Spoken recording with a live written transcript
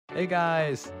Hey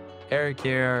guys, Eric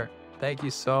here. Thank you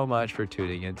so much for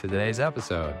tuning in to today's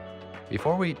episode.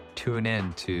 Before we tune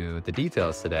in to the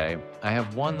details today, I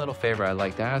have one little favor I'd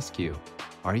like to ask you.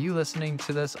 Are you listening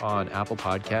to this on Apple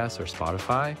Podcasts or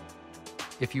Spotify?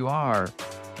 If you are,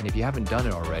 and if you haven't done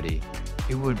it already,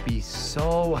 it would be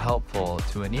so helpful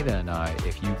to Anita and I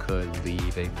if you could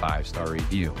leave a 5-star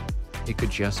review. It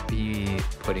could just be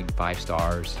putting 5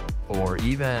 stars or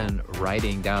even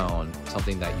writing down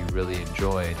something that you really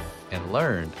enjoyed and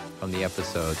learned from the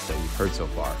episodes that you've heard so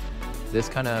far. This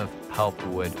kind of help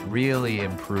would really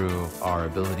improve our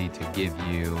ability to give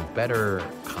you better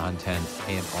content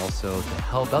and also to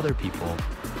help other people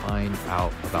find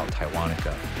out about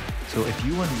Taiwanica. So if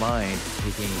you wouldn't mind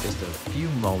taking just a few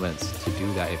moments to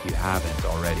do that if you haven't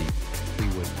already, we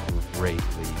would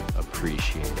greatly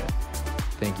appreciate it.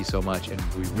 Thank you so much, and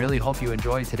we really hope you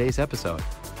enjoy today's episode.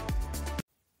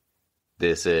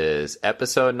 This is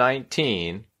episode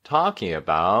 19, talking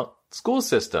about school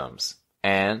systems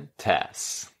and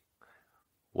tests.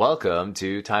 Welcome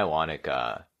to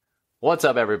Taiwanica. What's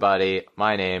up, everybody?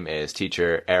 My name is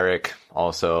Teacher Eric,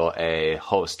 also a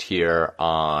host here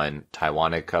on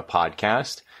Taiwanica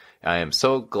podcast. I am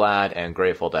so glad and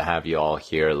grateful to have you all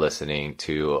here listening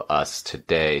to us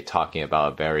today, talking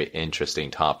about a very interesting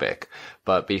topic.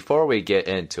 But before we get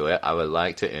into it, I would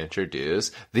like to introduce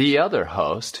the other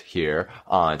host here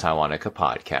on Taiwanica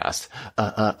podcast,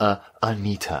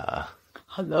 Anita.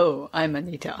 Hello, I'm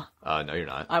Anita. No, you're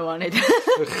not. I wanted.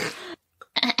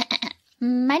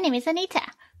 My name is Anita.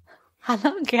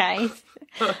 Hello, guys.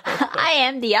 I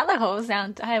am the other host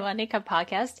on Taiwanica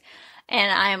podcast,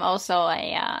 and I am also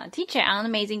a teacher and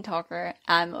amazing talker.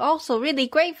 I'm also really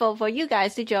grateful for you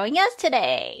guys to join us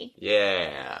today.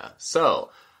 Yeah.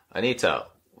 So, Anita,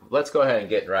 let's go ahead and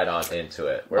get right on into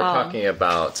it. We're talking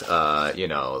about,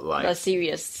 the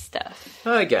serious stuff.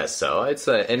 I guess so. It's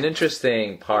an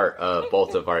interesting part of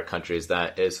both of our countries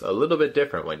that is a little bit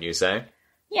different, wouldn't you say?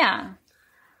 Yeah.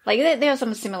 Like, there are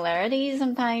some similarities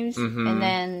sometimes, and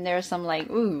then there's some,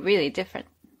 really different.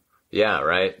 Yeah,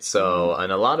 right? So,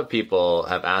 and a lot of people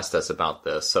have asked us about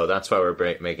this, so that's why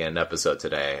we're making an episode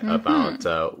today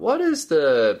about what is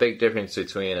the big difference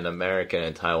between an American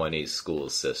and Taiwanese school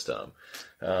system.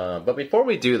 But before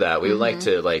we do that, we would like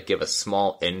to give a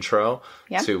small intro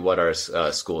to what our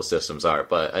school systems are.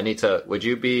 But Anita, would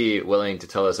you be willing to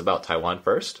tell us about Taiwan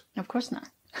first? Of course not.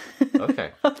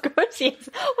 Okay. Of course, yes.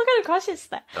 What kind of question is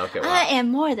that? Okay, wow. I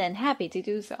am more than happy to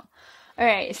do so. All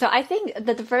right. So I think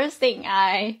that the first thing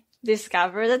I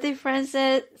discovered the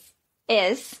differences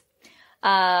is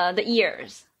the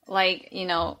years.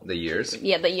 The years?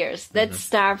 Yeah, the years. Let's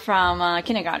start from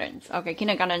kindergartens. Okay,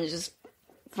 kindergarten is just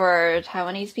for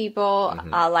Taiwanese people,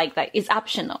 it's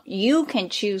optional. You can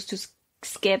choose to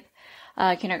skip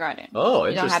kindergarten. Oh,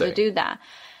 interesting. You don't have to do that.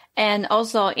 And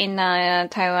also in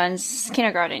Taiwan's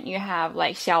kindergarten, you have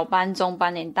小班, 中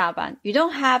班, and 大班. You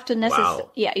don't have to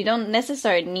you don't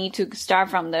necessarily need to start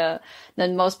from the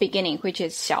most beginning, which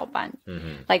is 小班.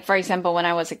 Like, for example, when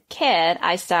I was a kid,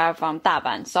 I started from 大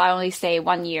班, so I only stay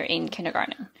 1 year in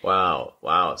kindergarten.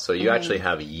 Wow. So you actually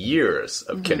have years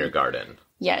of kindergarten.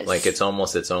 Yes. Like, it's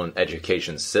almost its own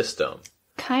education system.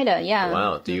 Kinda, yeah.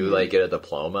 Wow. Do you get a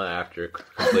diploma after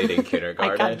completing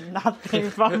kindergarten? I got nothing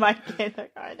from my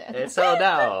kindergarten. And so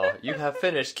now you have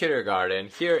finished kindergarten.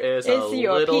 Here is a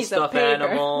your little piece stuffed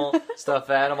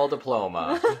animal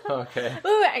diploma. Okay.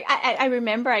 Ooh, I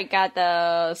remember I got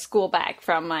the school bag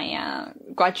from my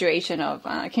graduation of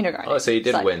kindergarten. Oh, so you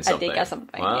did win something. I did get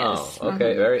something. Wow. Yes.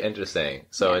 Okay. Very interesting.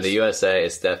 So in the USA,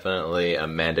 it's definitely a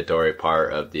mandatory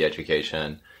part of the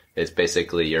education. It's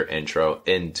basically your intro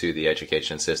into the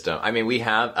education system. I mean, we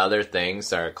have other things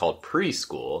that are called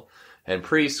preschool, and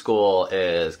preschool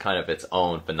is kind of its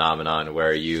own phenomenon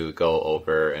where you go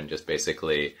over and just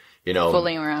basically,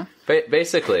 fooling around.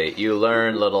 Basically, you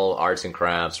learn little arts and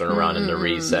crafts, run around in the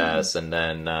recess, and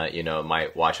then,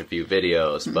 might watch a few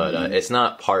videos, but it's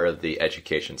not part of the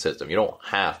education system. You don't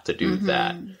have to do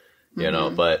that,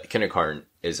 but kindergarten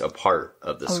is a part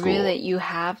of the school. Oh, really? You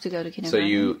have to go to kindergarten?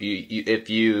 So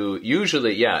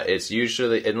it's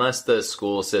usually, unless the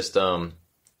school system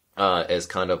is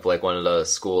kind of like one of the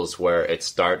schools where it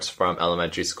starts from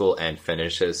elementary school and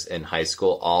finishes in high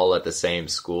school all at the same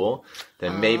school,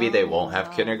 then maybe they won't have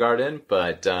kindergarten.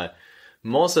 But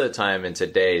most of the time in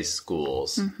today's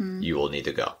schools, you will need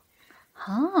to go.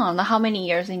 Oh, now how many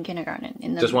years in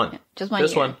kindergarten? Just one.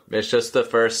 Just one. It's just the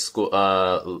first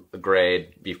school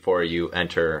grade before you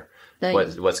enter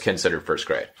what's considered first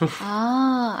grade.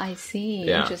 I see.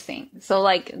 Yeah. Interesting. So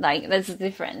that's the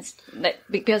difference.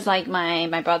 Because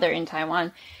my brother in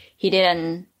Taiwan,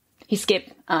 he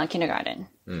skipped kindergarten.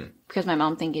 because my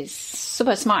mom thinks he's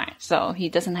super smart. So he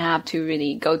doesn't have to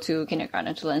really go to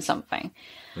kindergarten to learn something.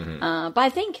 But I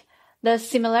think the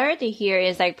similarity here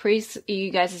is like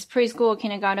you guys' preschool,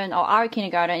 kindergarten, or our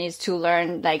kindergarten is to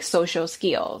learn like social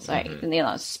skills, like,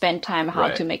 spend time how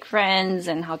to make friends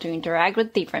and how to interact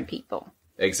with different people.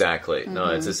 Exactly. No,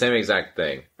 it's the same exact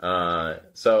thing.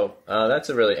 So that's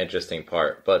a really interesting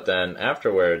part. But then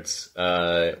afterwards,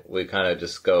 we kind of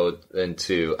just go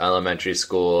into elementary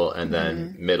school and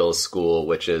then middle school,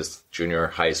 which is junior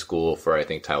high school for, I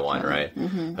think, Taiwan, right?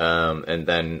 And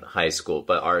then high school.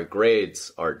 But our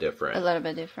grades are different. A little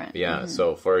bit different. Yeah.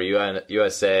 So for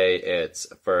USA, it's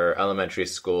for elementary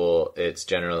school, it's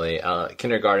generally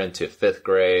kindergarten to 5th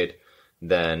grade.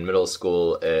 Then middle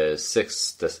school is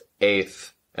 6th to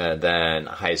 8th, and then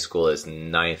high school is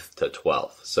 9th to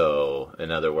 12th. So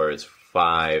in other words,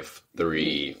 5,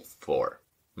 3, 4.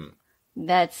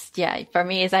 That's, for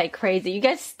me, it's like crazy. You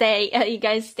guys stay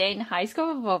in high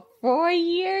school for 4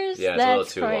 years? Yeah, it's That's a little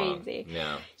too crazy. long.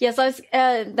 Yeah. Yeah, so it's,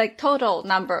 the total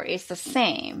number is the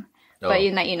same. But,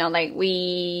 like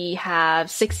we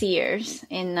have 6 years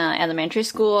in elementary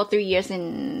school, 3 years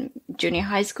in junior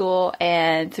high school,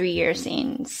 and 3 years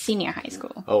in senior high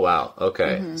school. Oh, wow.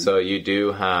 Okay. So you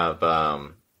do have,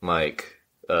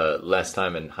 less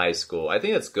time in high school. I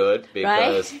think it's good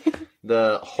because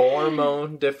the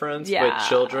hormone difference with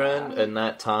children in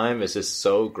that time is just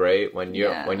so great. When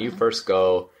you first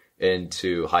go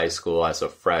into high school as a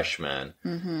freshman,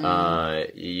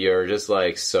 you're just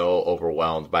like so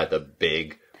overwhelmed by the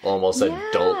big, almost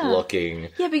adult looking.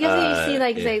 Yeah, because you see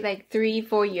like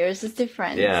 3-4 years is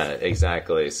different. Yeah,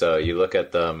 exactly. So you look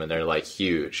at them and they're like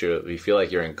huge. You feel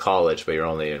like you're in college, but you're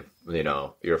only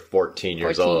you're 14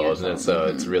 years old. And so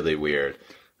it's really weird.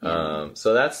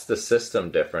 So that's the system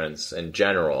difference in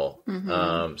general.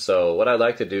 So what I'd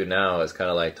like to do now is kind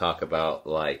of like talk about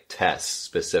like tests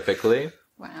specifically.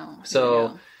 Wow.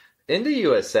 So in the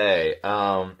USA,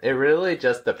 it really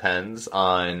just depends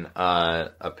on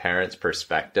a parent's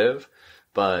perspective.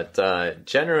 But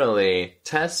generally,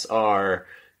 tests are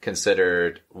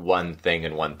considered one thing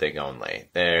and one thing only.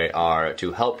 They are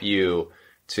to help you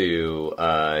to,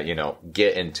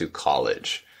 get into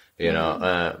college,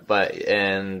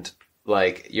 and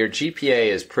like your GPA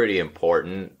is pretty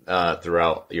important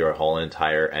throughout your whole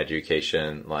entire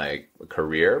education, like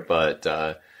career. But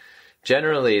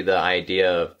generally, the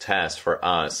idea of tests for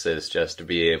us is just to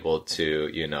be able to,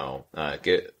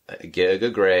 get a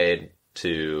good grade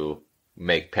to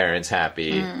make parents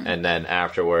happy. And then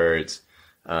afterwards,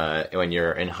 when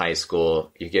you're in high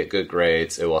school, you get good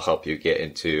grades. It will help you get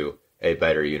into a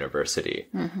better university.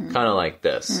 Kind of like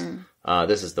this.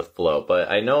 This is the flow.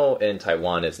 But I know in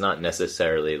Taiwan, it's not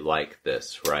necessarily like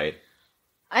this, right?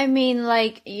 I mean,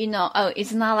 like,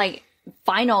 it's not like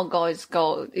final goal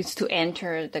is to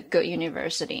enter the good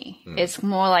university. It's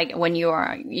more like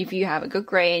if you have a good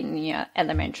grade in your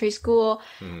elementary school,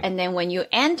 and then when you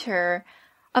enter,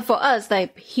 for us,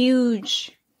 the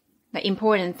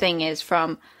important thing is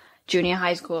from junior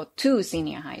high school to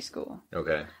senior high school.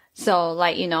 Okay. So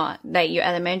like your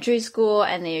elementary school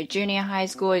and then your junior high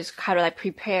school is kind of like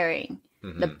preparing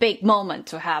the big moment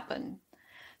to happen.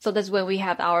 So that's when we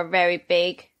have our very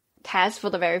big test for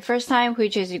the very first time,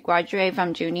 which is you graduate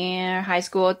from junior high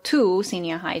school to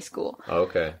senior high school.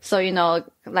 Okay. So,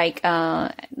 like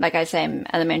I said,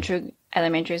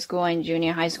 elementary school and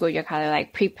junior high school, you're kind of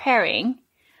like preparing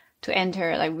to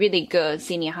enter like really good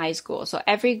senior high school. So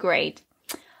every grade,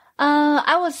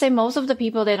 I would say most of the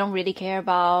people, they don't really care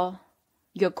about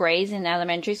your grades in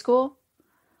elementary school.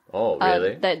 Oh,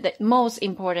 really? The most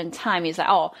important time is like,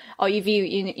 if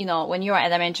when you're at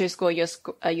elementary school, your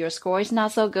score is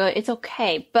not so good, it's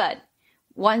okay. But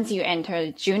once you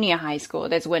enter junior high school,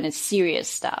 that's when the serious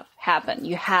stuff happen.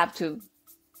 You have to,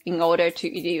 in order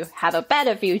to you have a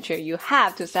better future, you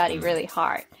have to study really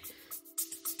hard.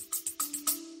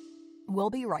 We'll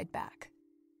be right back.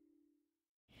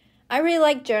 I really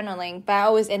like journaling, but I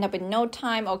always end up with no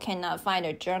time or cannot find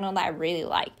a journal that I really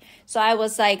like. So I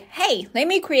was like, hey, let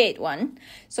me create one.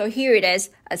 So here it is,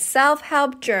 a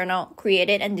self-help journal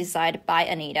created and designed by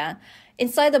Anita.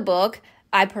 Inside the book,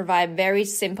 I provide very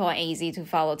simple and easy to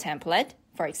follow template.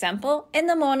 For example, in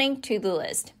the morning, to-do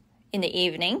list. In the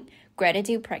evening,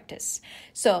 gratitude practice.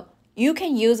 So you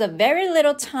can use a very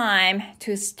little time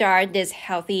to start this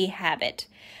healthy habit.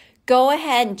 Go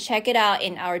ahead and check it out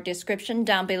in our description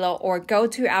down below or go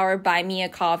to our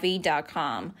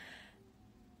buymeacoffee.com.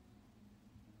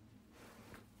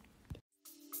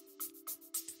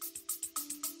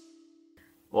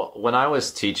 Well, when I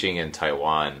was teaching in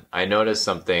Taiwan, I noticed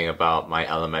something about my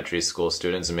elementary school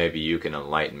students, and maybe you can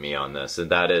enlighten me on this,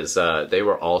 and that is they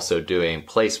were also doing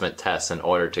placement tests in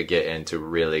order to get into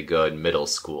really good middle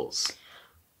schools.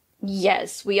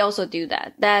 Yes, we also do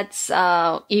that. That's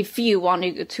if you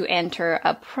wanted to enter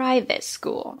a private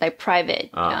school, like private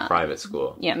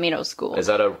school. Yeah, middle school. Is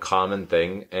that a common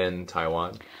thing in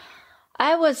Taiwan?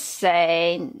 I would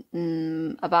say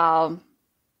about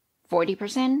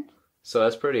 40%. So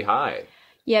that's pretty high.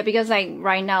 Yeah, because like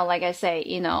right now, like I say,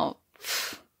 you know,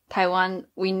 Taiwan,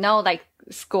 we know like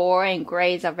score and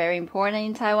grades are very important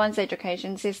in Taiwan's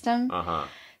education system.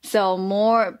 So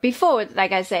more before,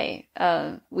 like I say,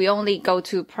 we only go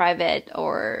to private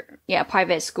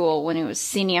school when it was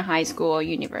senior high school or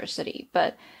university.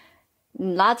 But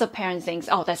lots of parents think,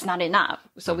 oh, that's not enough.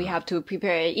 So we have to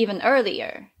prepare even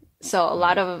earlier. So a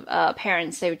lot of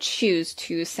parents, they would choose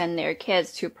to send their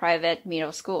kids to private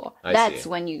middle school. That's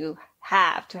when you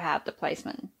have to have the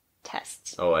placement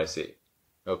tests. Oh, I see.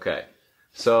 Okay.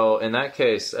 So in that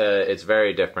case, it's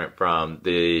very different from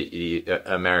the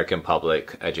American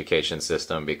public education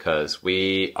system because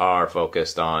we are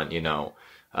focused on, you know,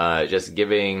 just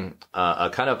giving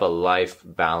a kind of a life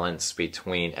balance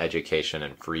between education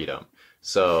and freedom.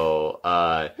 So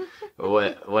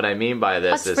what I mean by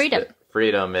this is freedom?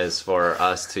 Freedom is for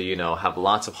us to, you know, have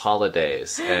lots of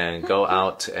holidays and go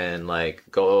out and like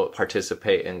go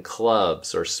participate in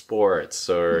clubs or sports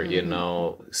or, you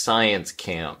know, science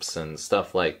camps and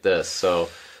stuff like this. So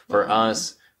for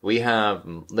us, we have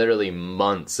literally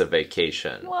months of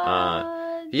vacation.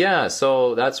 Yeah.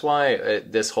 So that's why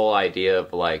this whole idea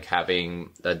of like having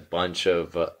a bunch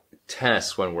of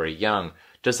tests when we're young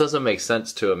just doesn't make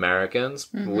sense to Americans.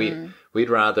 We'd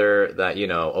rather that, you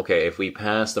know, okay, if we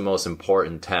pass the most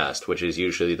important test, which is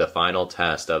usually the final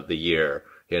test of the year,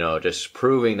 you know, just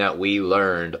proving that we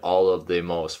learned all of the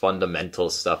most fundamental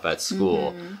stuff at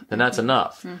school, then that's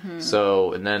enough.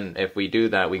 So, and then if we do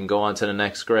that, we can go on to the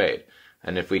next grade.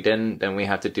 And if we didn't, then we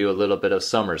have to do a little bit of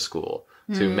summer school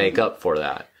to make up for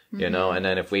that. You know, and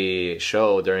then if we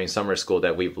show during summer school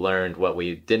that we've learned what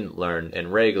we didn't learn in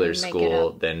regular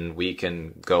school, then we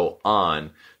can go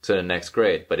on to the next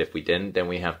grade. But if we didn't, then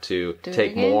we have to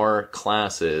take more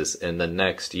classes in the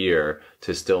next year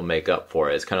to still make up for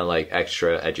it. It's kind of like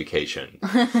extra education.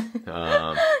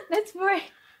 That's right.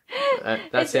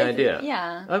 That's the idea.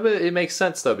 Yeah. But it makes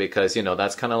sense though, because, you know,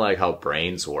 that's kind of like how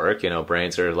brains work. You know,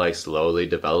 brains are like slowly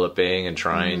developing and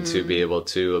trying to be able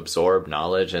to absorb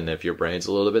knowledge. And if your brain's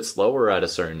a little bit slower at a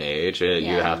certain age,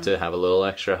 you have to have a little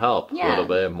extra help, a little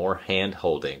bit more hand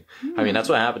holding. I mean, that's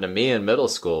what happened to me in middle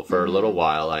school. For a little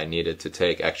while, I needed to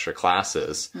take extra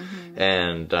classes.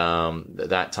 And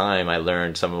that time I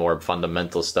learned some more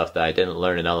fundamental stuff that I didn't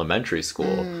learn in elementary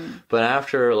school. But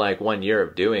after like 1 year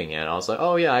of doing it, I was like,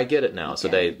 oh yeah, I get it now. So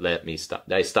they let me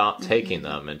stop. I stopped taking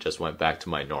them and just went back to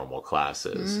my normal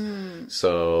classes.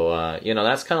 So, you know,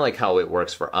 that's kind of like how it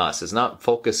works for us. It's not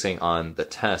focusing on the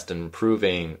test and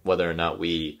proving whether or not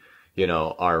we, you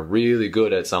know, are really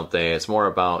good at something. It's more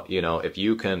about, you know, if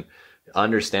you can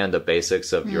understand the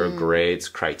basics of your grades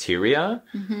criteria,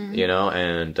 you know,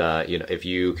 and, you know, if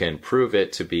you can prove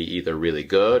it to be either really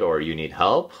good or you need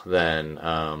help, then,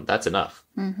 that's enough.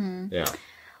 Yeah.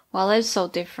 Well, it's so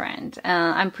different.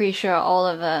 I'm pretty sure all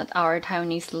of our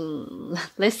Taiwanese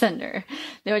listener,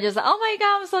 they were just like, oh my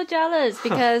God, I'm so jealous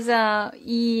because,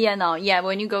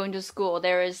 when you go into school,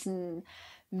 there is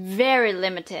very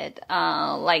limited,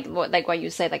 like what you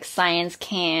say, like science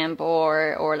camp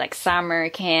or like summer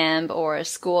camp or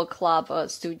school club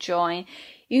to join.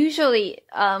 Usually,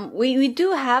 we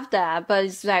do have that, but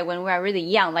it's like when we are really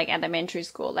young, like elementary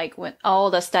school, like when all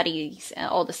the studies and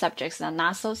all the subjects are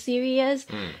not so serious,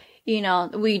 you know,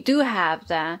 we do have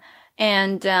that.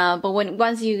 And, but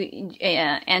once you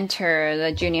enter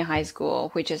the junior high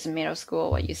school, which is middle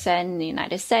school, what you said in the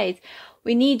United States,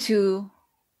 we need to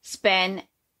spend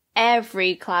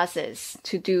every classes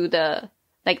to do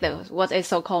what is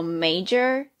so-called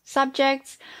major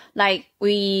subjects. Like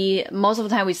most of the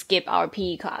time we skip our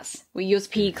PE class. We use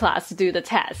PE class to do the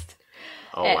test.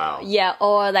 Oh, wow. Yeah.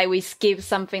 Or like we skip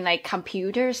something like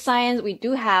computer science. We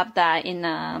do have that in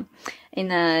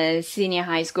a senior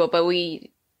high school, but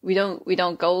we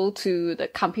don't go to the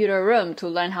computer room to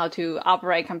learn how to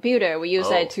operate computer. We use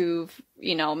it to,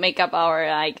 you know, make up our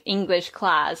like English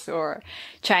class or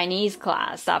Chinese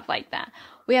class, stuff like that.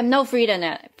 We have no freedom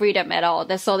at all.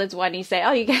 That's why they say,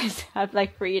 oh, you guys have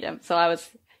like freedom. So I was,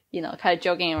 you know, kind of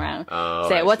joking around.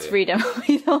 Say, what's freedom?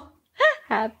 We don't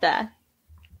have that.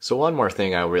 So one more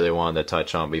thing I really wanted to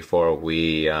touch on before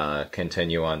we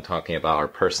continue on talking about our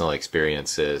personal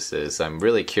experiences is I'm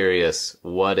really curious,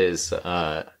 what is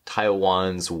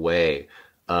Taiwan's way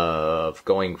of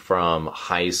going from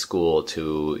high school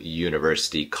to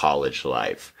university college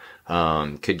life?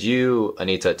 Could you,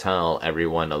 Anita, tell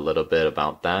everyone a little bit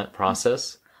about that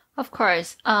process? Of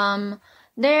course.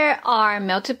 There are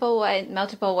multiple way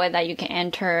that you can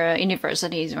enter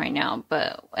universities right now,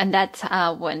 and that's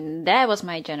when that was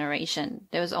my generation.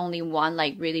 There was only one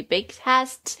like really big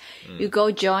test. You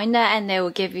go join that, and they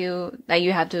will give you like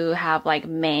you have to have like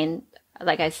main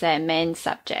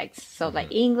subjects. So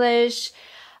like English,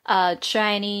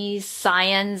 Chinese,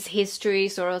 science, history,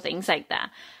 sort of things like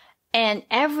that. And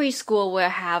every school will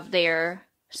have their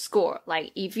score.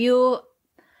 Like if you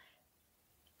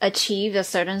achieve a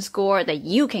certain score, that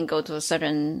you can go to a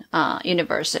certain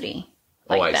university.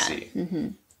 Like that. See.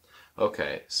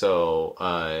 Okay, so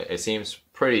it seems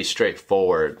pretty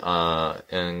straightforward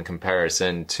in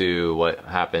comparison to what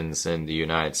happens in the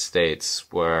United States,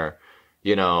 where,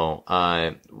 you know,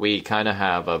 we kind of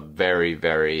have a very,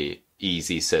 very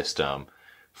easy system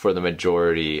for the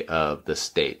majority of the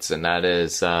states. And that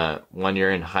is when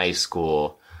you're in high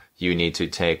school, you need to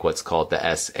take what's called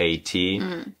the SAT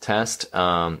test.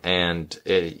 And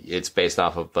it's based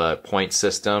off of a point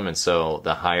system. And so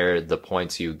the higher the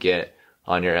points you get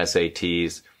on your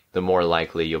SATs, the more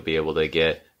likely you'll be able to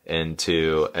get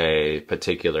into a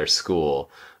particular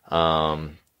school.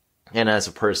 And as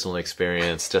a personal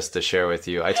experience, just to share with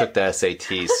you, I took the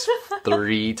SATs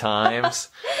 3 times.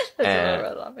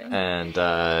 And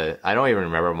I don't even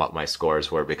remember what my scores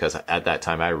were, because at that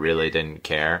time I really didn't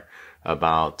care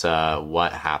about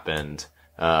what happened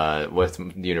with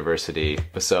university.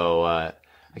 So I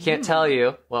can't tell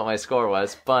you what my score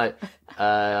was, but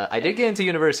I did get into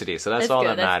university, so that's all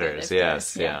that matters.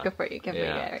 Yes, yeah. Good for you,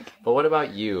 Eric. But what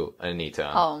about you,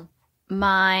 Anita? Oh,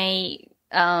 my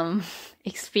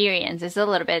experience is a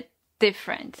little bit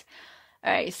different.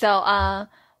 All right, so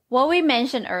what we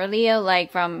mentioned earlier,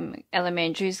 like from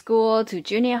elementary school to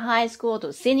junior high school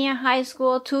to senior high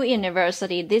school to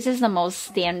university, this is the most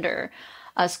standard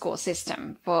school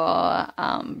system for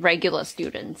regular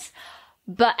students.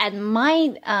 But at in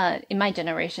my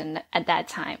generation at that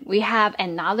time, we have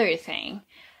another thing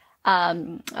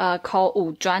called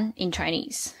五专 in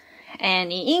Chinese.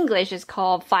 And in English, it's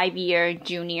called 5-year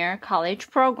junior college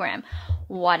program.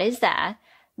 What is that?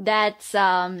 That's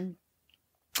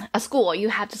a school you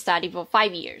have to study for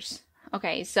 5 years.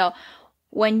 Okay, so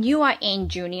when you are in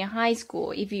junior high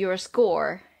school, if your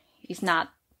score is not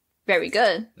very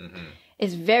good,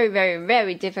 it's very, very,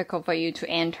 very difficult for you to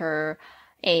enter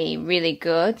a really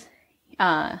good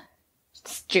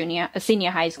senior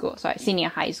high school.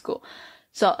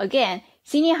 So again,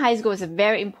 senior high school is a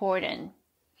very important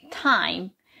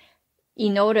time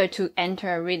in order to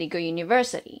enter a really good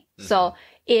university. So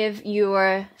if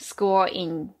your score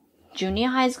in junior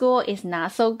high school is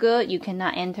not so good, you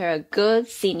cannot enter a good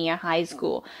senior high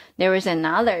school. There is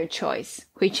another choice,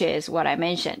 which is what I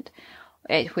mentioned,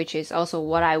 which is also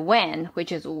what I went,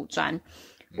 which is 五专.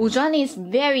 五专 is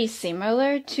very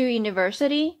similar to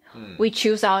university. We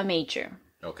choose our major.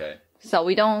 Okay. So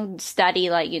we don't study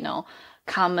like,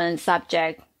 common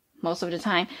subject most of the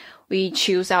time. We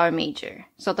choose our major.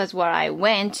 So that's what I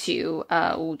went to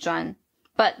五专.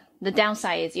 But the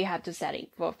downside is you have to study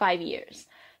for 5 years.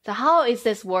 So how is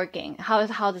this working? How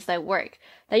does that work?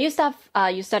 That you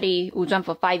study 五专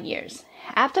for 5 years.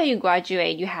 After you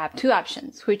graduate, you have 2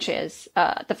 options, which is,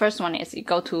 the first one is you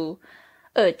go to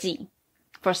二技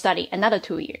for study another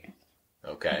 2 years.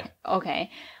 Okay.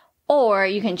 Or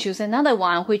you can choose another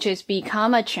one, which is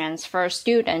become a transfer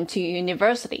student to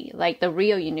university, like the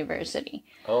real university.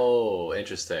 Oh,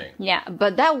 interesting. Yeah,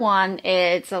 but that one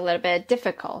is a little bit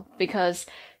difficult because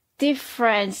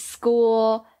different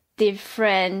school,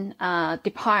 different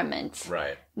departments.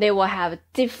 Right. They will have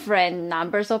different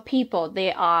numbers of people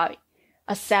they are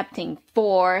accepting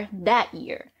for that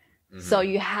year. So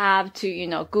you have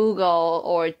to, Google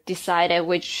or decide at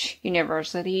which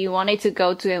university you wanted to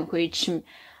go to and which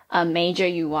major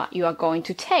you are going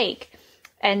to take.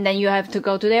 And then you have to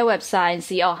go to their website and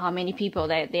see, how many people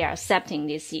they are accepting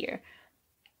this year.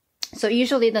 So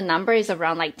usually the number is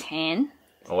around like 10.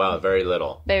 Oh, wow. Very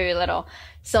little. Very little.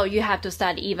 So you have to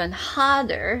study even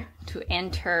harder to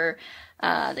enter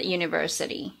the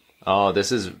university. Oh,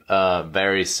 this is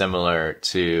very similar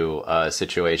to a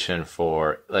situation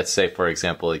for, let's say, for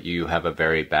example, you have a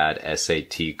very bad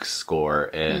SAT score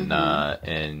in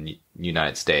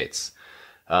United States.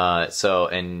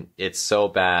 And it's so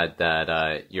bad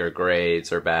that your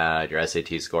grades are bad, your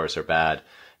SAT scores are bad,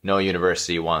 no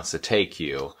university wants to take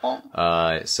you.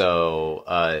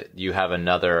 So you have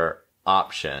another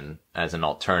option as an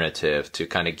alternative to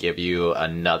kind of give you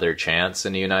another chance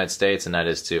in the United States, and that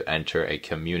is to enter a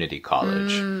community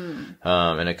college.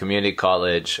 And a community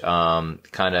college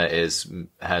kind of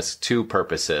has two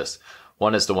purposes.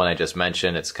 One is the one I just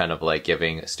mentioned. It's kind of like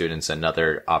giving students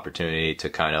another opportunity to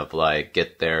kind of like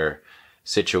get their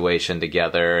situation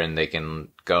together, and they can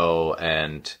go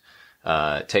and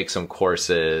take some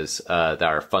courses that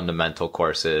are fundamental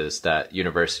courses that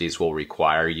universities will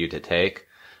require you to take.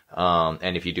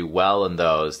 And if you do well in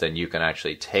those, then you can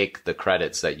actually take the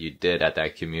credits that you did at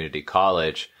that community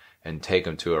college and take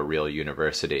them to a real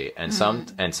university. And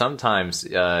sometimes,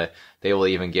 they will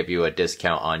even give you a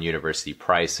discount on university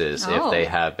prices if they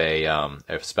have a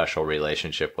special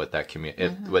relationship with that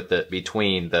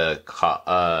between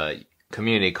the,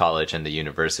 community college and the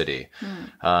university.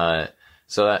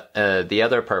 So that, the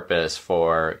other purpose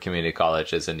for community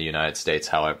colleges in the United States,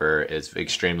 however, is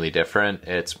extremely different.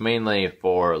 It's mainly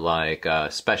for like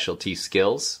specialty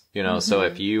skills, So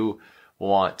if you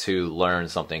want to learn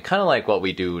something, kind of like what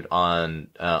we do on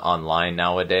online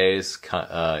nowadays,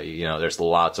 there's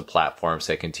lots of platforms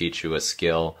that can teach you a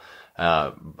skill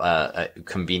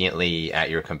conveniently at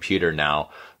your computer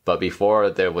now. But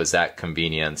before there was that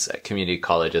convenience, community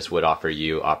colleges would offer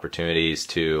you opportunities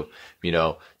to,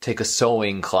 take a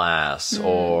sewing class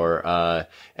or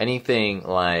anything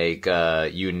like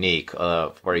unique.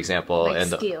 For example, like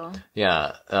skill.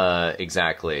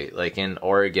 Exactly. Like in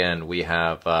Oregon, we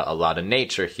have a lot of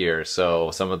nature here.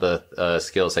 So some of the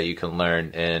skills that you can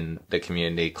learn in the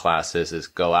community classes is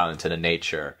go out into the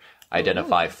nature,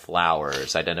 identify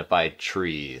flowers, identify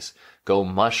trees. Go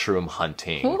mushroom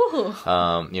hunting,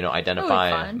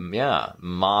 identify,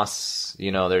 moss,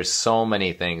 there's so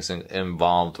many things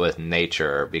involved with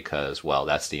nature because, well,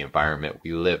 that's the environment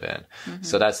we live in.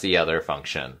 So that's the other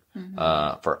function,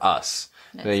 for us.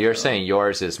 You're saying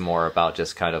yours is more about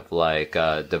just kind of like,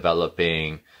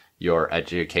 developing your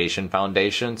education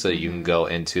foundation so you can go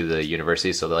into the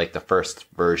university. So like the first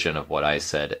version of what I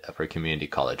said for community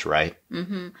college, right?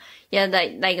 Yeah,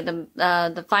 like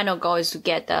the final goal is to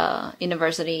get the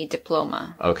university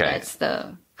diploma. Okay. That's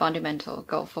the fundamental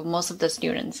goal for most of the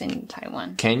students in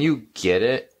Taiwan. Can you get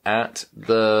it at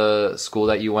the school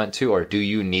that you went to, or do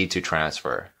you need to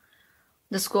transfer?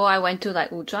 The school I went to,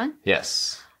 like Wuchuan?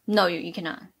 Yes. No, you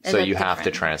cannot. So you have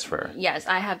to transfer. Yes,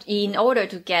 I have. In order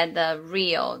to get the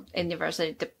real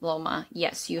university diploma,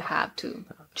 yes, you have to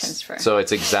transfer. So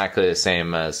it's exactly the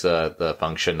same as the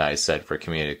function I said for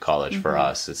community college for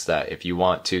us. It's that if you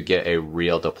want to get a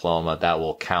real diploma that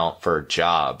will count for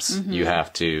jobs, you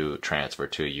have to transfer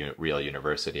to a real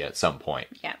university at some point.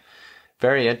 Yeah.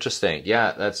 Very interesting.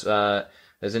 Yeah, that's an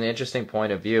interesting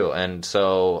point of view. And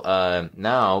so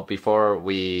now, before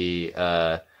we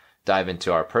dive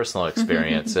into our personal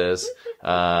experiences,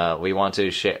 we want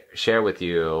to share with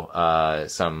you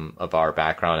some of our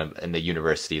background in the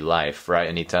university life, right,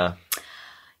 Anita?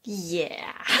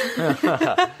 Yeah.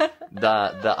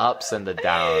 The ups and the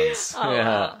downs. Oh, yeah.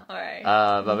 wow. All right.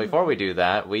 But before we do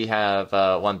that, we have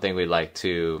one thing we'd like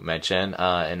to mention,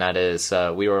 and that is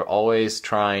we were always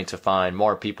trying to find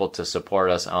more people to support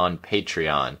us on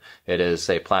Patreon. It is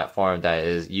a platform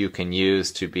that you can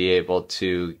use to be able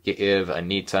to give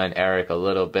Anita and Eric a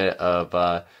little bit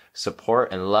of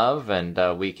support and love,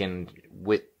 and we can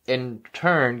in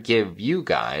turn give you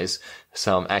guys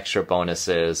some extra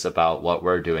bonuses about what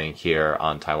we're doing here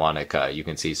on Taiwanica. You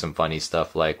can see some funny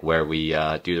stuff like where we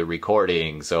do the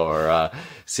recordings, or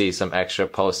see some extra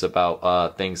posts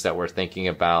about things that we're thinking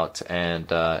about, and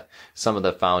some of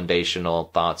the foundational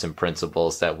thoughts and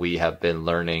principles that we have been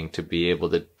learning to be able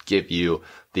to give you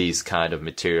these kind of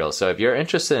materials. So if you're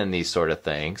interested in these sort of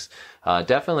things,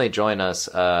 definitely join us,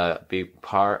 be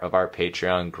part of our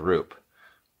Patreon group.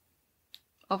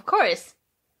 Of course.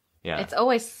 Yeah. It's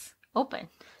always open.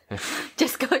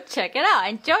 Just go check it out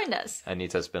and join us.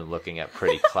 Anita's been looking at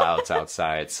pretty clouds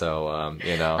outside, so,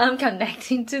 I'm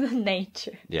connecting to the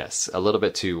nature. Yes, a little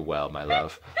bit too well, my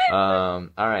love. All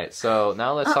right, so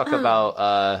now let's talk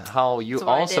about how you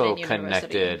also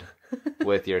connected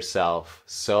with yourself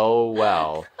so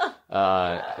well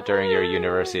during your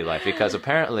university life. Because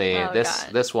apparently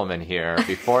this woman here,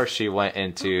 before she went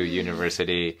into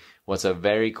university, was a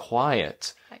very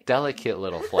quiet, delicate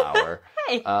little flower.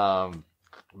 Hey.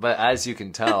 But as you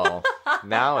can tell,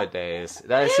 nowadays,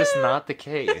 that is just not the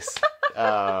case.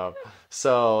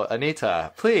 So,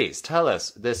 Anita, please tell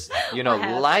us this,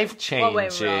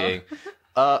 life-changing,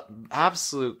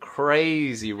 absolute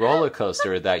crazy roller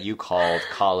coaster that you called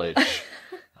college,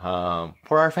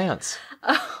 for our fans.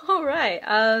 All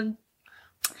right.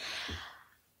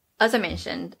 as I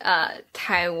mentioned,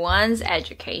 Taiwan's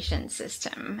education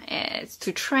system is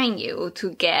to train you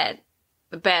to get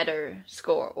a better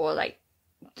score, or like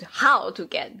how to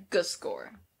get good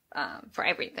score for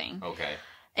everything. Okay.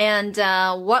 And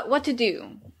what to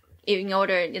do in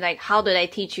order, like, how do they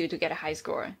teach you to get a high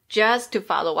score? Just to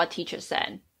follow what teacher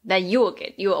said, that you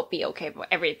will be okay for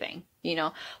everything. You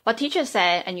know, what teacher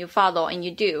said and you follow and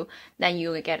you do, then you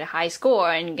will get a high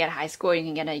score, and you get a high score, you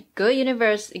can get a good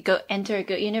university, enter a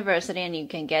good university, and you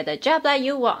can get a job that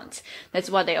you want.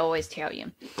 That's what they always tell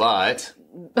you. But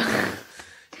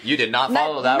you did not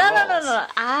follow that rules. No.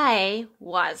 I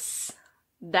was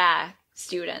that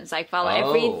student. I follow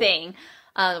everything,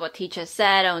 what teacher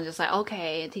said. I was just like,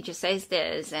 okay, teacher says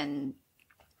this, and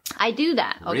I do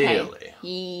that. Okay. Really?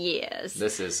 Yes.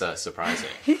 This is surprising,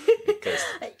 because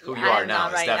who you are now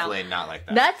is definitely not like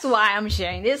that. That's why I'm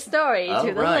sharing this story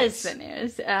to the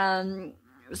listeners.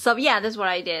 So yeah, that's what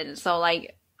I did. So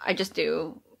like, I just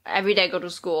do every day, go to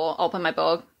school, open my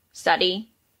book,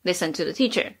 study, listen to the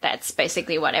teacher. That's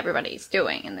basically what everybody's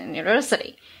doing in the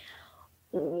university.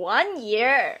 1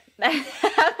 year that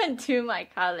happened to my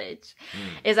college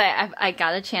is I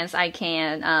got a chance. I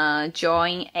can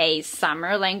join a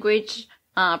summer language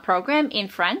program in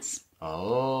France.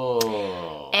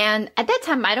 Oh. And at that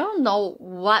time, I don't know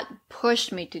what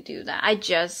pushed me to do that. I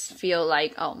just feel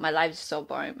like, oh, my life is so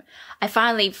boring. I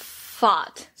finally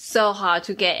fought so hard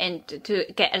to get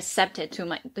accepted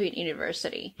to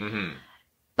university. Mm-hmm.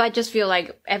 But I just feel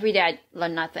like every day I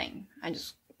learn nothing.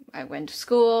 I went to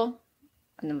school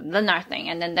and learn nothing.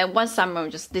 And then one summer,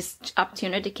 just this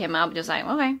opportunity came up, just like,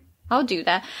 okay, I'll do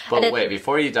that. But wait,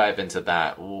 before you dive into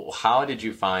that, how did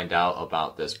you find out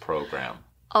about this program?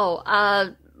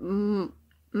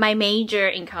 My major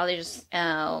in college is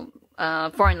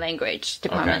foreign language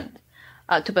department.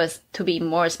 Okay. To be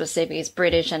more specific, is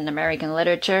British and American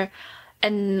literature.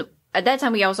 And at that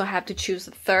time, we also have to choose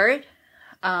a third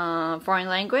foreign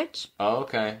language. Oh,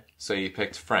 okay. So you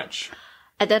picked French.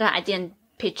 At that time, I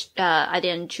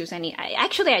didn't choose any. I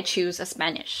choose a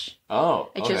Spanish. Oh,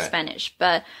 okay. I chose Spanish,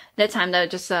 but that time there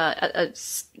was just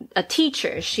a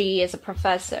teacher. She is a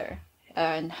professor,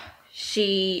 and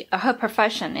her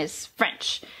profession is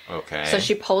French. Okay. So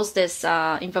she posts this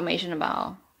information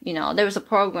about, there was a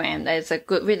program that is a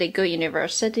really good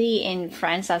university in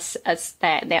France as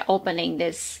that they're opening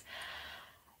this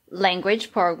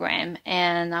language program,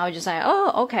 and I was just like,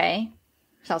 oh, okay,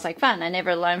 sounds like fun. I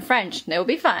never learned French. It will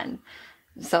be fun.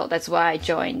 So that's why I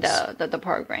joined the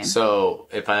program. So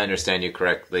if I understand you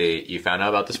correctly, you found out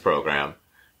about this program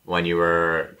when you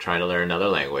were trying to learn another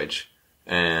language,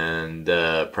 and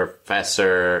the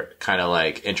professor kind of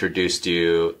like introduced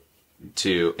you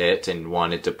to it and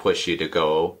wanted to push you to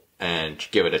go and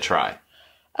give it a try.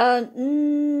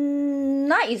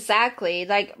 Not exactly.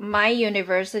 Like my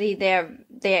university,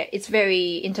 it's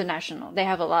very international. They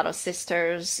have a lot of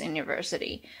sisters in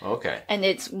university. Okay. And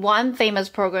it's one famous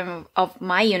program of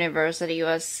my university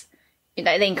was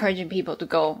they encouraging people to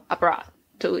go abroad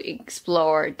to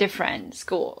explore different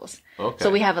schools. Okay.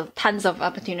 So we have tons of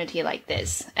opportunity like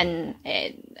this. And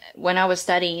when I was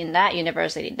studying in that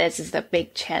university, this is the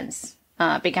big chance,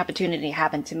 big opportunity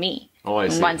happened to me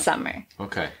in one summer.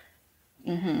 Okay.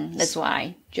 Mm-hmm. That's why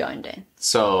I joined it.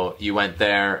 So you went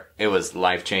there. It was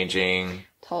life-changing.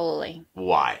 Totally.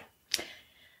 Why?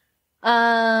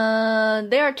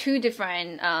 There are two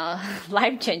different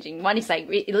life-changing. One is like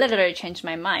it literally changed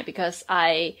my mind because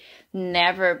I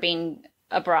never been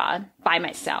abroad by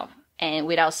myself and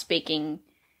without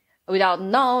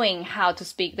knowing how to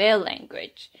speak their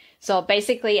language. So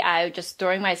basically, I just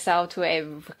throwing myself to a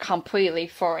completely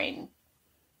foreign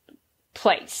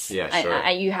place. Yeah, sure.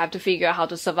 You have to figure out how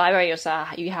to survive by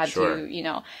yourself. You have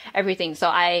to, everything. So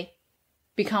I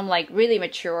become like really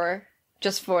mature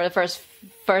just for the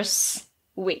first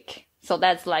week. So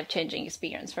that's life-changing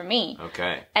experience for me.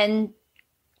 Okay. And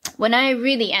when I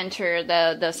really entered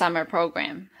the summer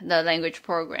program, the language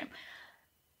program,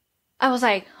 I was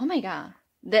like, oh my God,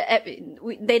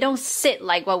 they don't sit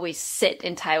like what we sit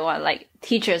in Taiwan, like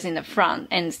teachers in the front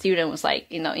and student was like,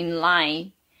 in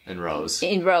line. In rows.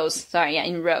 In rows,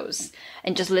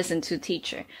 and just listen to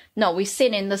teacher. No, we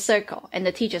sit in the circle, and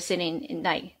the teacher sitting in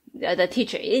like the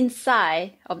teacher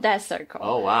inside of that circle.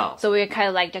 Oh wow! So we're kind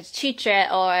of like just chit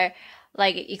chat or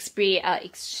like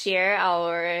share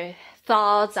our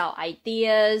thoughts, our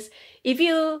ideas. If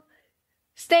you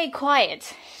stay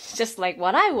quiet, just like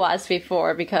what I was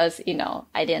before, because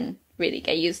I didn't really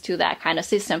get used to that kind of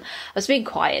system. I was being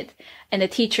quiet, and the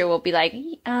teacher will be like,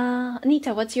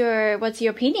 Anita, what's your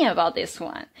opinion about this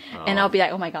one? Oh. And I'll be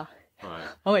like, oh my God, right.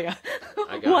 Oh my God.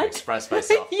 I gotta express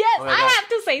myself. Yes, oh my I God. have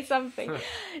to say something.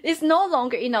 It's no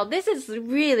longer, this is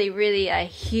really, really a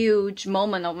huge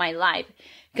moment of my life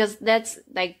because that's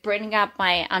like bringing up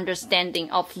my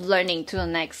understanding of learning to the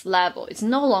next level. It's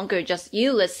no longer just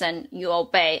you listen, you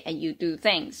obey, and you do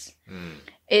things.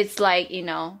 It's like,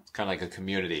 It's kind of like a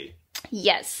community.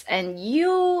 yes, and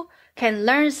you can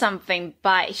learn something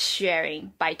by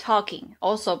sharing, by talking,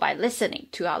 also by listening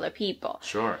to other people.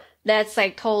 Sure. That's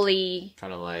like totally...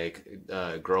 Kind of like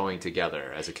growing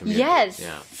together as a community. Yes.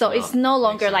 Yeah. So Wow. it's no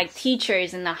longer Makes like sense.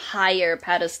 teachers in a higher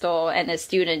pedestal and the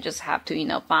student just have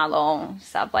to, follow,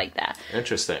 stuff like that.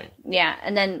 Interesting. Yeah.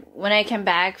 And then when I came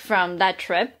back from that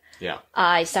trip, Yeah.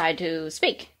 I started to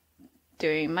speak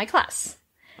during my class.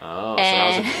 Oh, so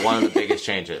that was one of the biggest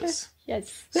changes.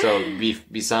 Yes. So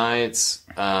besides,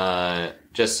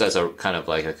 just as a kind of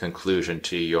like a conclusion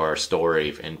to your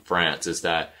story in France, is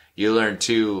that you learned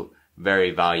two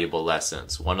very valuable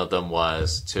lessons. One of them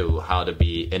was how to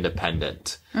be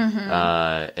independent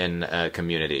in a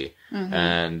community.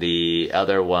 And the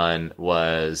other one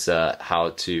was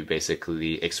how to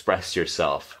basically express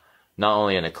yourself, not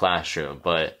only in a classroom,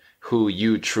 but who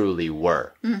you truly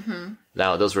were.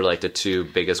 Now, those were like the two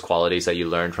biggest qualities that you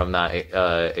learned from that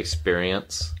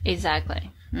experience.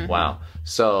 Exactly. Wow.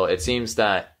 So it seems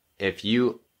that if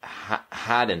you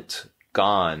hadn't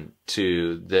gone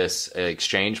to this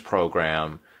exchange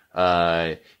program,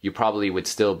 you probably would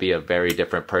still be a very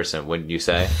different person, wouldn't you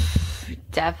say?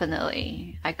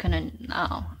 Definitely. I couldn't,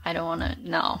 no. I don't want to,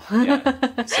 no.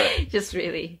 Yeah. So, Just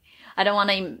really, I don't want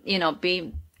to,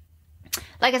 be,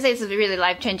 like I say, it's really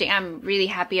life changing. I'm really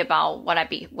happy about what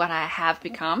I have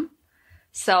become.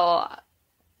 So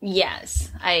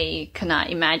yes, I could not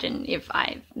imagine if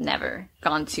I've never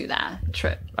gone to that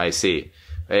trip. I see.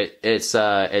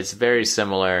 It's very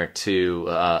similar to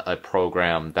a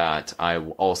program that I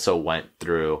also went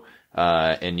through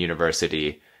in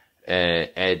university.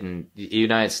 In the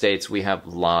United States, we have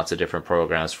lots of different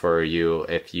programs for you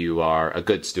if you are a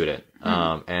good student.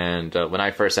 And when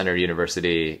I first entered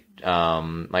university,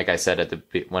 like I said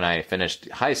when I finished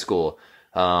high school,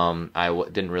 I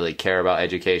didn't really care about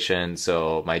education,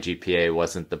 so my GPA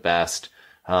wasn't the best.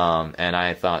 And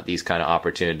I thought these kind of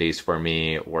opportunities for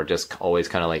me were just always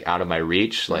kind of like out of my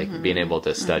reach, like being able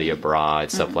to study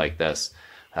abroad, stuff like this.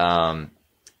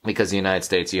 Because in the United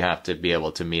States, you have to be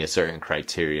able to meet a certain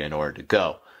criteria in order to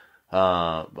go.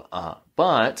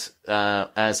 But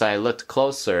as I looked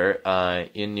closer,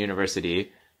 in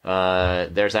university,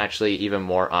 there's actually even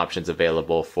more options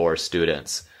available for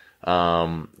students.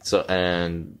 And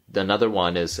another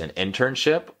one is an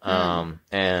internship.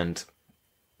 And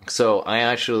so I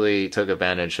actually took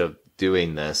advantage of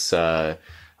doing this,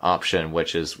 option,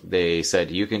 which is they said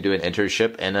you can do an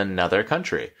internship in another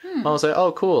country. I was like,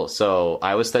 oh, cool. So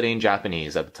I was studying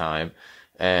Japanese at the time.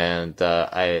 And,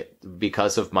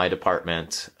 because of my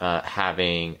department,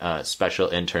 having, special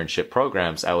internship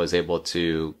programs, I was able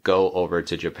to go over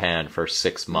to Japan for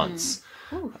 6 months.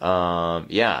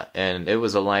 Yeah, and it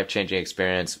was a life-changing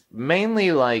experience,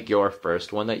 mainly like your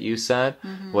first one that you said,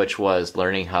 which was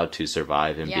learning how to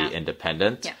survive and be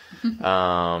independent. Yeah.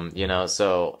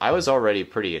 So I was already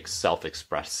pretty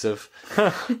self-expressive.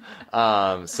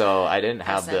 So I didn't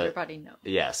have everybody knows.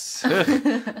 Yes.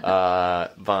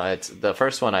 But the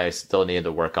first one I still needed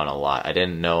to work on a lot. I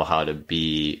didn't know how to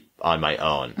be on my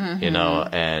own,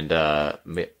 and,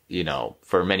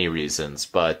 for many reasons,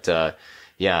 but,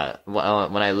 yeah,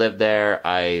 when I lived there,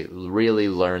 I really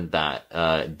learned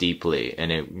that deeply,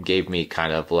 and it gave me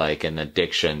kind of like an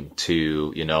addiction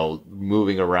to,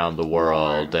 moving around the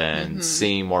world and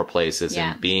seeing more places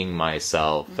and being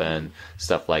myself and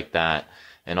stuff like that.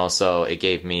 And also it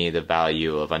gave me the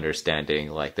value of understanding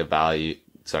like the value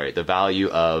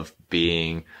of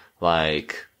being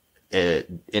like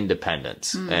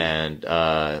independent. And,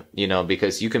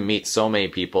 because you can meet so many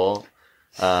people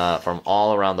from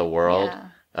all around the world,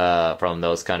 from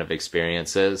those kind of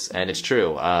experiences. And it's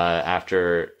true,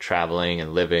 after traveling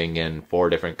and living in 4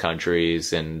 different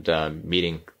countries and,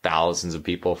 meeting thousands of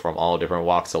people from all different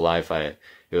walks of life, it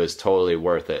was totally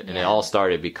worth it. And it all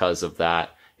started because of that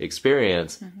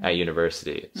experience at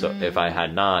university. So if I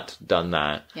had not done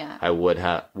that, I would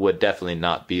definitely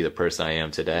not be the person I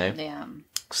am today. Yeah.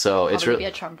 So it's really be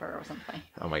a Trumper or something.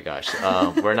 Oh my gosh.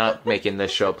 We're not making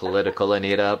this show political,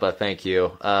 Anita, but thank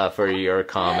you, for your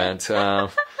comment.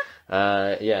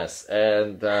 Yes.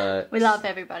 And, we love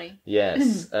everybody.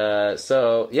 Yes.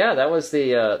 So yeah, that was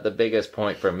the biggest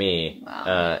point for me,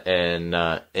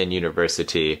 in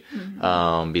university,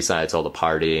 besides all the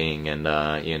partying and,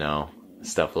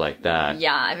 stuff like that.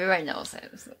 Yeah, everybody knows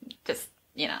it. Just,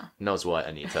 Knows what,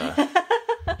 Anita?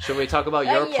 Should we talk about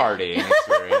your partying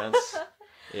experience?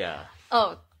 Yeah.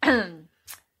 Oh,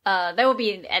 that will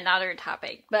be another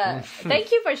topic. But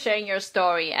thank you for sharing your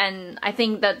story. And I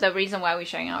think that the reason why we're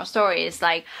sharing our story is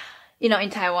like, you know,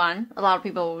 in Taiwan, a lot of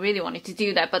people really wanted to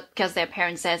do that, but because their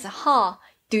parents says,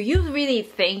 do you really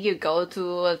think you go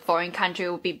to a foreign country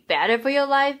would be better for your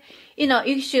life? You know,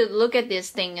 you should look at this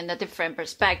thing in a different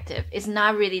perspective. It's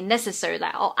not really necessary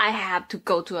like, I have to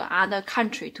go to another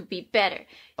country to be better.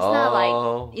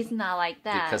 It's not like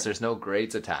that. Because there's no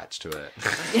grades attached to it.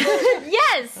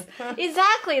 Yes,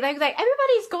 exactly. Like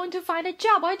everybody's going to find a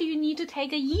job. Why do you need to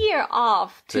take a year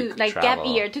off to like travel.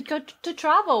 gap year to go to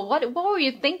travel? What were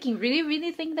you thinking?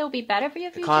 Really think that would be better for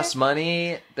your future? It costs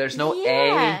money. There's no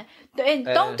A. And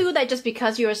don't do that just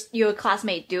because your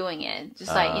classmate doing it.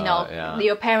 Just like, you know,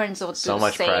 your parents will so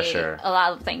much say pressure. A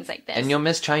lot of things like this. And you'll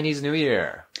miss Chinese New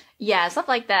Year. Yeah, stuff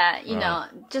like that. You know,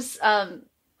 just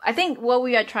I think what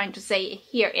we are trying to say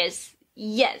here is,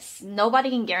 yes, nobody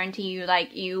can guarantee you like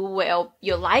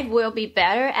your life will be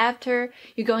better after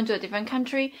you go into a different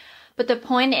country. But the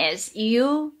point is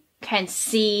you can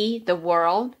see the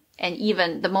world, and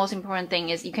even the most important thing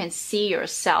is you can see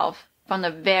yourself from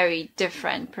a very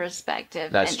different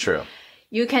perspective. That's true.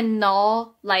 You can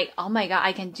know, like, oh my God,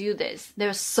 I can do this.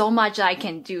 There's so much I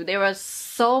can do. There was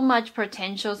so much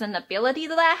potentials and ability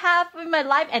that I have in my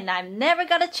life, and I've never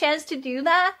got a chance to do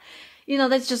that. You know,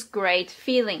 that's just great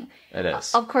feeling. It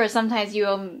is. Of course, sometimes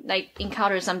you'll like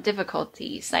encounter some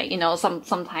difficulties. Like, you know,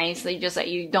 sometimes you just like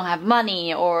you don't have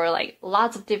money, or like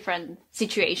lots of different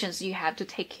situations you have to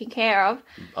take care of.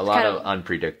 A lot of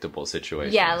unpredictable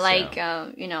situations. Yeah, like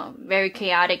you know, very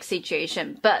chaotic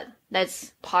situation. But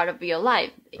that's part of your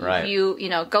life. Right. If you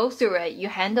know, go through it, you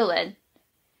handle it,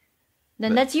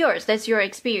 then that's yours. That's your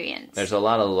experience. There's a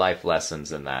lot of life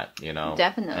lessons in that, you know.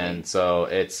 Definitely. And so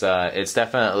it's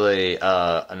definitely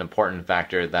an important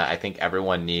factor that I think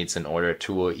everyone needs in order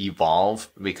to evolve,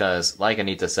 because like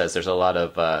Anita says, there's a lot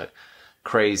of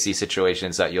crazy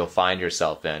situations that you'll find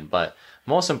yourself in, but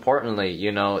most importantly,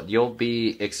 you know, you'll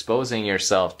be exposing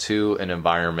yourself to an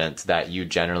environment that you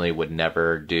generally would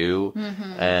never do.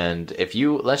 And if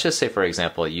you, let's just say, for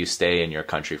example, you stay in your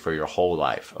country for your whole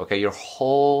life, okay, your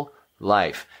whole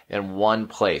life in one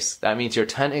place, that means you're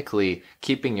technically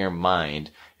keeping your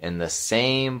mind in the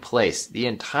same place the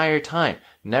entire time,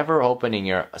 never opening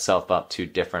yourself up to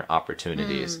different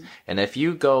opportunities. And if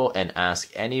you go and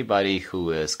ask anybody who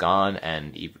has gone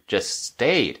and just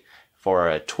stayed for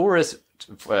a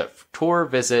tour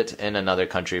visit in another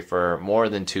country for more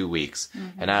than 2 weeks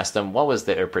and ask them what was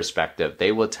their perspective,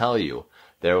 they will tell you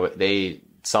they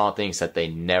saw things that they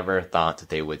never thought that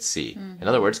they would see. In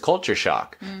other words, culture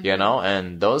shock, you know,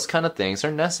 and those kind of things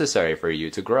are necessary for you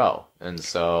to grow. And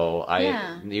so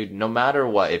no matter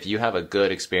what, if you have a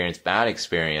good experience, bad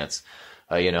experience,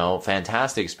 you know,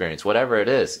 fantastic experience, whatever it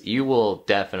is, you will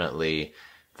definitely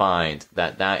find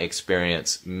that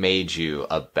experience made you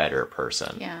a better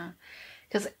person. Yeah.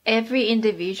 Because every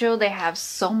individual, they have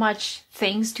so much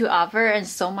things to offer and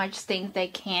so much things they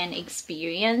can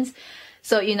experience.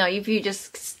 So, you know, if you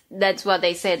just, that's what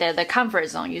they say, that the comfort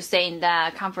zone, you stay in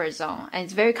that comfort zone, and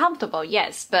it's very comfortable,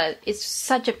 yes, but it's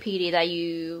such a pity that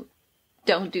you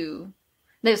don't do,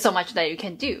 there's so much that you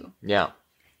can do. Yeah.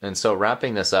 And so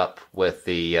wrapping this up with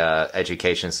the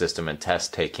education system and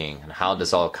test taking and how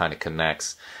this all kind of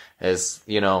connects is,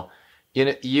 you know,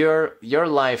 your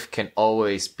life can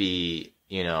always be,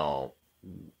 you know,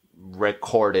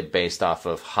 recorded based off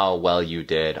of how well you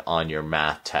did on your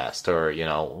math test, or, you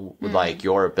know, like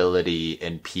your ability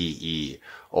in PE,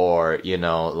 or, you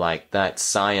know, like that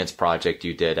science project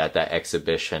you did at that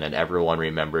exhibition and everyone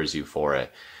remembers you for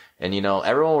it. And, you know,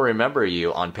 everyone will remember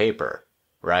you on paper,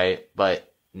 right?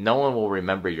 But no one will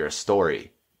remember your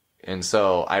story. And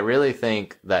so I really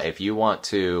think that if you want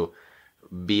to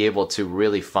be able to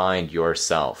really find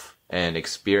yourself and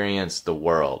experience the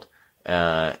world,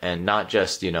 and not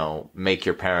just, you know, make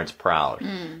your parents proud,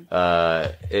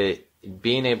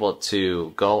 being able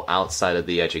to go outside of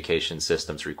the education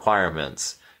system's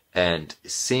requirements and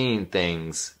seeing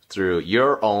things through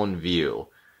your own view,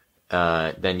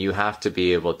 then you have to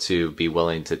be able to be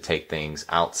willing to take things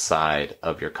outside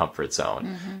of your comfort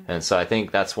zone. And so I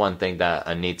think that's one thing that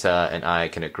Anita and I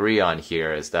can agree on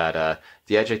here, is that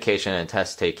the education and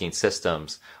test taking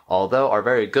systems, although are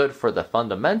very good for the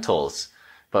fundamentals,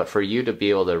 but for you to be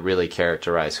able to really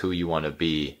characterize who you want to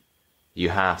be, you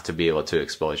have to be able to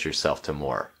expose yourself to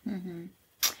more.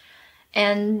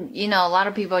 And, you know, a lot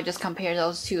of people just compare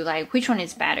those two, like, which one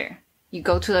is better? You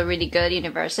go to a really good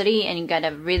university and you get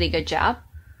a really good job,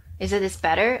 is it this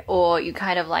better? Or you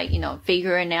kind of like,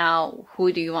 figuring out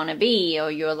who do you want to be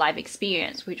or your life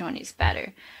experience, which one is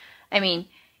better? I mean,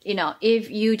 if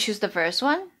you choose the first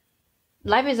one,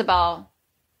 life is about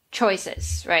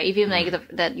choices, right? If you make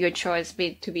that your choice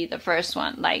to be the first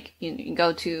one, like you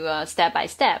go to step by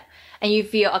step and you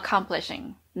feel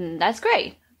accomplishing, that's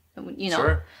great.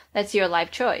 Sure. That's your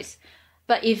life choice.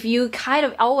 But if you kind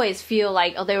of always feel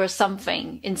like, there was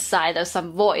something inside or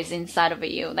some voice inside of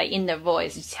you, like inner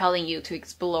voice is telling you to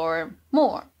explore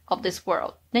more of this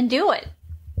world, then do it.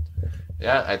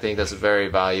 Yeah, I think that's a very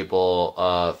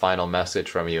valuable final message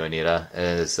from you, Anita,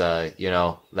 is,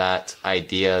 that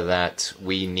idea that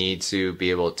we need to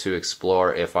be able to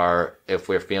explore if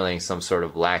we're feeling some sort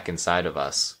of lack inside of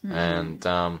us. And,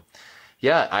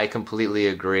 yeah, I completely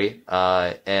agree.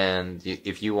 And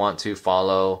if you want to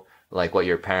follow like what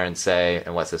your parents say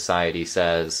and what society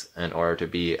says in order to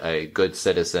be a good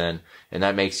citizen, and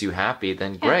that makes you happy,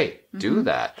 then great, do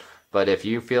that. But if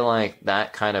you feel like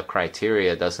that kind of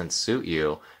criteria doesn't suit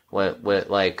you,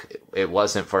 like it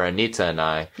wasn't for Anita and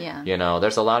I,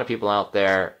 there's a lot of people out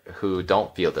there who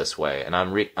don't feel this way. And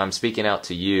I'm speaking out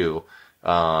to you,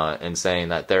 and saying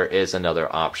that there is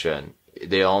another option.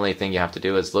 The only thing you have to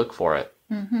do is look for it.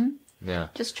 Yeah.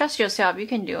 Just trust yourself. You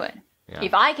can do it. Yeah.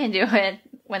 If I can do it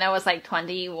when I was like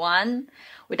 21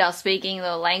 without speaking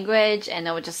the language and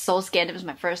I was just so scared, it was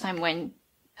my first time when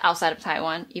outside of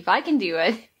Taiwan. If I can do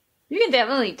it, you can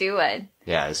definitely do it.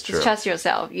 Yeah, it's true. Just trust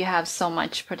yourself. You have so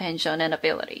much potential and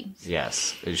ability.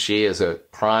 Yes. She is a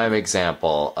prime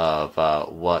example of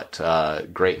what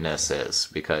greatness is,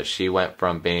 because she went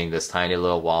from being this tiny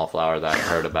little wallflower that I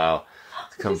heard about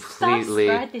completely...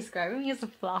 Stop describing me as a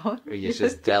flower. It's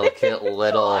just delicate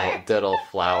little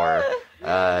flower.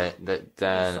 Then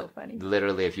so funny.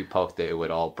 Literally if you poked it, it would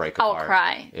all break apart. I'll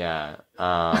cry. Yeah.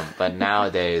 But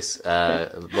nowadays,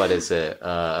 what is it?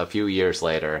 A few years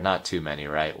later, not too many,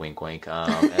 right? Wink, wink.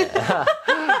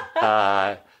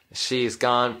 She's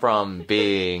gone from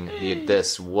being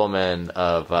this woman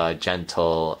of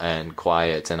gentle and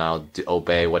quiet, and I'll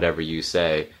obey whatever you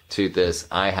say, to this,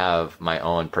 I have my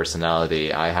own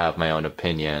personality, I have my own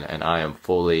opinion, and I am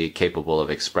fully capable of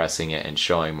expressing it and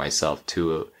showing myself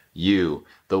to you,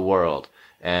 the world.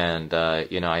 And,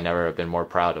 I never have been more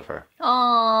proud of her.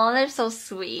 Oh, that's so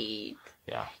sweet.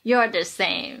 Yeah. You're the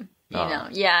same. Oh.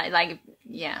 Yeah.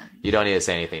 You don't need to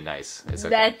say anything nice. It's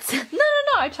okay. No.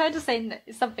 I tried to say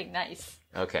something nice.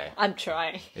 Okay. I'm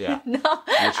trying. Yeah. No,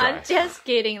 I'm just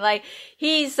kidding. Like,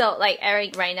 he's so, like,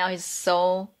 Eric right now, he's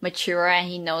so mature and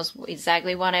he knows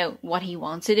exactly what he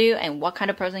wants to do and what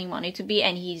kind of person he wanted to be.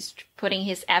 And he's putting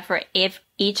his effort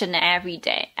each and every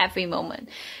day, every moment,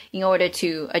 in order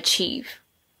to achieve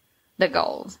the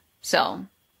goals. So,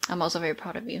 I'm also very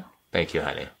proud of you. Thank you,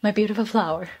 honey. My beautiful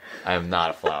flower. I am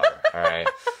not a flower. All right.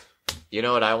 You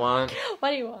know what I want?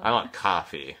 What do you want? I want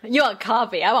coffee. You want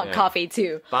coffee? I want coffee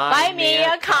too.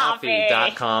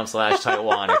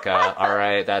 Buymeacoffee.com/Taiwanica. All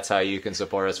right. That's how you can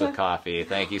support us with coffee.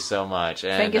 Thank you so much.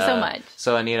 And, thank you so much.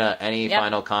 So, Anita, any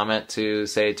final comment to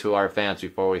say to our fans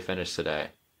before we finish today?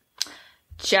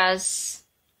 Just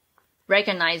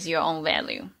recognize your own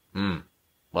value.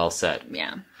 Well said.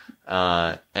 Yeah.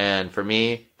 And for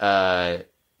me, all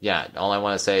I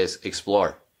want to say is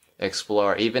explore.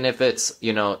 Even if it's,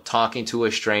 talking to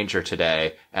a stranger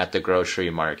today at the grocery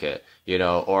market,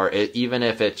 or even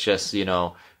if it's just,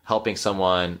 helping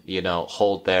someone,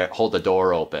 hold the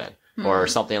door open or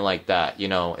something like that.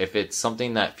 If it's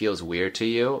something that feels weird to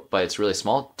you, but it's really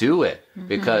small, do it,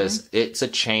 because it's a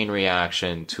chain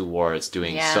reaction towards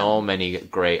doing so many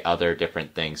great other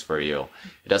different things for you.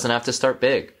 It doesn't have to start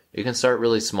big. You can start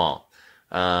really small.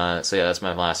 That's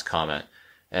my last comment.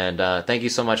 And thank you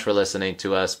so much for listening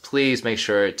to us. Please make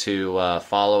sure to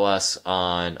follow us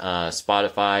on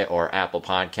Spotify or Apple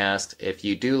Podcast. If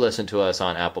you do listen to us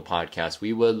on Apple Podcast,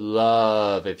 we would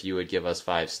love if you would give us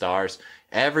 5 stars.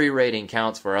 Every rating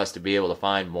counts for us to be able to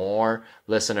find more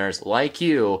listeners like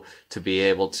you to be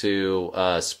able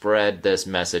to spread this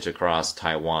message across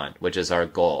Taiwan, which is our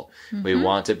goal. We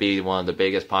want to be one of the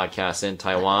biggest podcasts in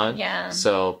Taiwan. Yeah.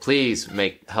 So please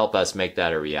help us make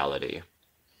that a reality.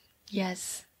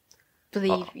 Yes.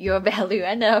 Believe your value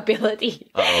and ability.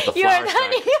 The flower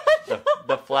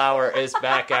the flower is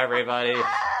back, everybody.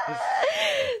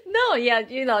 No,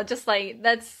 just like,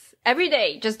 that's every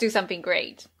day, just do something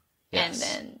great.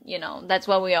 Yes. And then, that's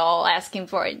what we're all asking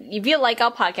for. If you like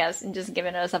our podcast and just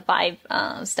giving us a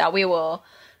 5 star, we will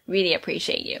really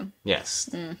appreciate you. Yes.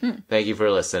 Thank you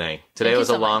for listening. Today was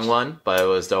a long one, but it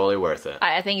was totally worth it.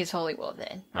 I think it's totally worth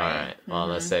it. All right. Well,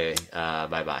 let's say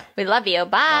bye-bye. We love you. Bye.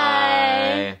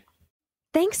 Bye.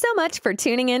 Thanks so much for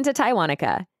tuning in to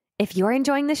Taiwanica. If you're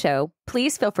enjoying the show,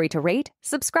 please feel free to rate,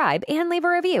 subscribe, and leave a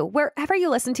review wherever you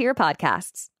listen to your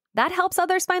podcasts. That helps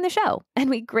others find the show,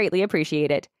 and we greatly appreciate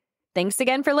it. Thanks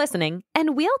again for listening,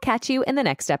 and we'll catch you in the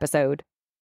next episode.